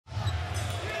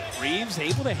Reeves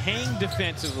able to hang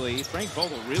defensively. Frank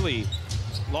Vogel really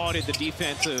lauded the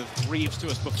defense of Reeves to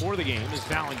us before the game as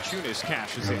Valanciunas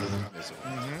cashes in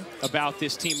about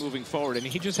this team moving forward. And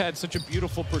he just had such a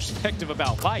beautiful perspective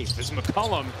about life as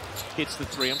McCollum hits the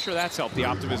three. I'm sure that's helped the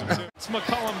optimism too.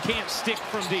 McCollum can't stick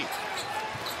from deep.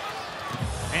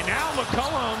 And now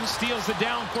McCollum steals the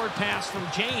down-court pass from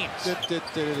James.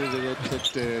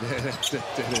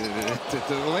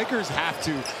 The Lakers have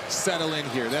to settle in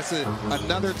here. That's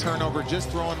another turnover, just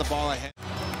throwing the ball ahead.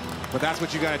 But that's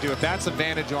what you got to do. If that's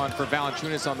advantage on for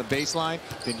Valanciunas on the baseline,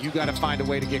 then you got to find a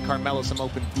way to get Carmelo some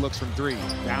open looks from three.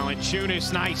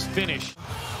 Valanciunas, nice finish.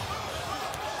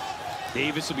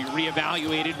 Davis will be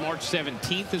reevaluated March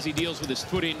 17th as he deals with his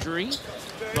foot injury.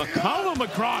 McCollum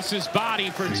across his body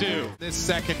for two. This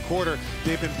second quarter,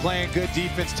 they've been playing good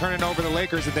defense, turning over the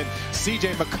Lakers, and then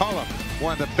C.J. McCollum,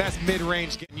 one of the best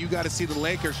mid-range. You got to see the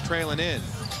Lakers trailing in.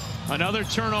 Another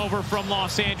turnover from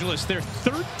Los Angeles, their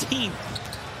 13th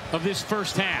of this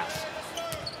first half.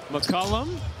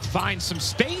 McCollum finds some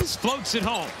space, floats it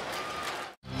home.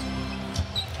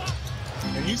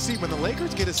 And you see when the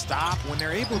Lakers get a stop, when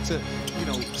they're able to,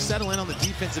 settle in on the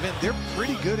defensive end, they're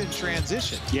pretty good in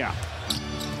transition. Yeah.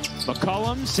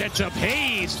 McCollum sets up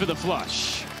Hayes for the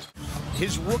flush.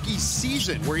 His rookie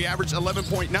season where he averaged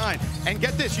 11.9. And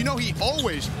get this, he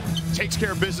always takes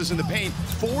care of business in the paint.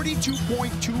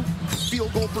 42.2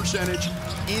 field goal percentage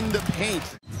in the paint.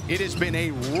 It has been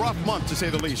a rough month, to say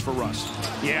the least, for Russ.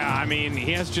 Yeah, I mean,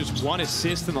 he has just one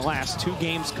assist in the last 2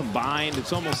 games combined.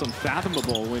 It's almost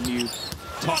unfathomable when you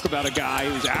talk about a guy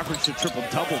who's averaged a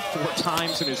triple-double 4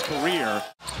 times in his career.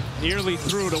 Nearly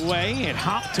threw it away. It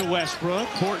hopped to Westbrook.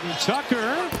 Horton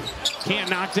Tucker can't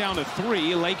knock down a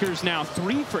 3. Lakers now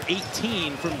 3 for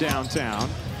 18 from downtown.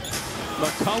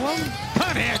 McCollum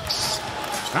connects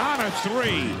on a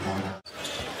 3.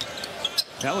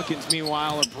 Pelicans,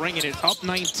 meanwhile, are bringing it up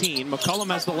 19.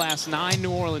 McCollum has the last 9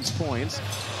 New Orleans points.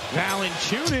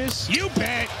 Valanciunas, you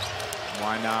bet.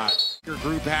 Why not? Your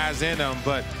group has in them,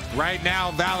 but right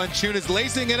now, Valanciunas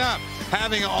lacing it up,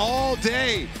 having all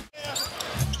day.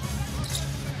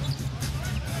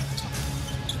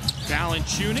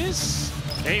 Valanciunas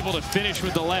able to finish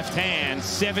with the left hand.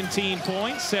 17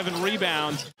 points, 7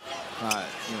 rebounds.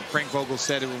 Frank Vogel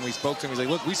said it when we spoke to him. He's like,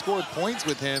 look, we scored points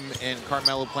with him and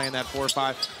Carmelo playing that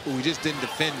 4-5, but we just didn't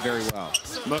defend very well.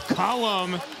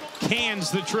 McCollum cans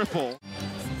the triple.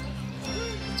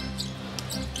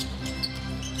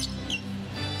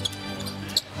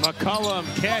 McCollum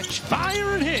catch,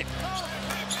 fire and hit.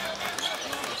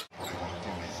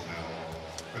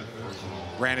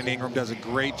 Brandon Ingram does a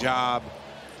great job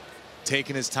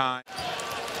taking his time.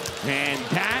 And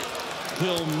that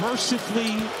will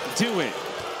mercifully do it.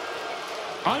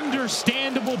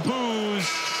 Understandable boos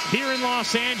here in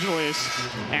Los Angeles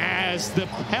as the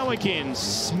Pelicans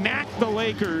smack the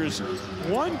Lakers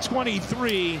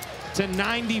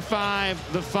 123-95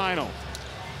 the final.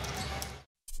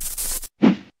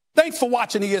 Thanks for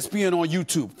watching ESPN on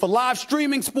YouTube. For live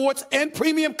streaming sports and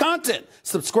premium content,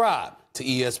 subscribe to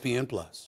ESPN+.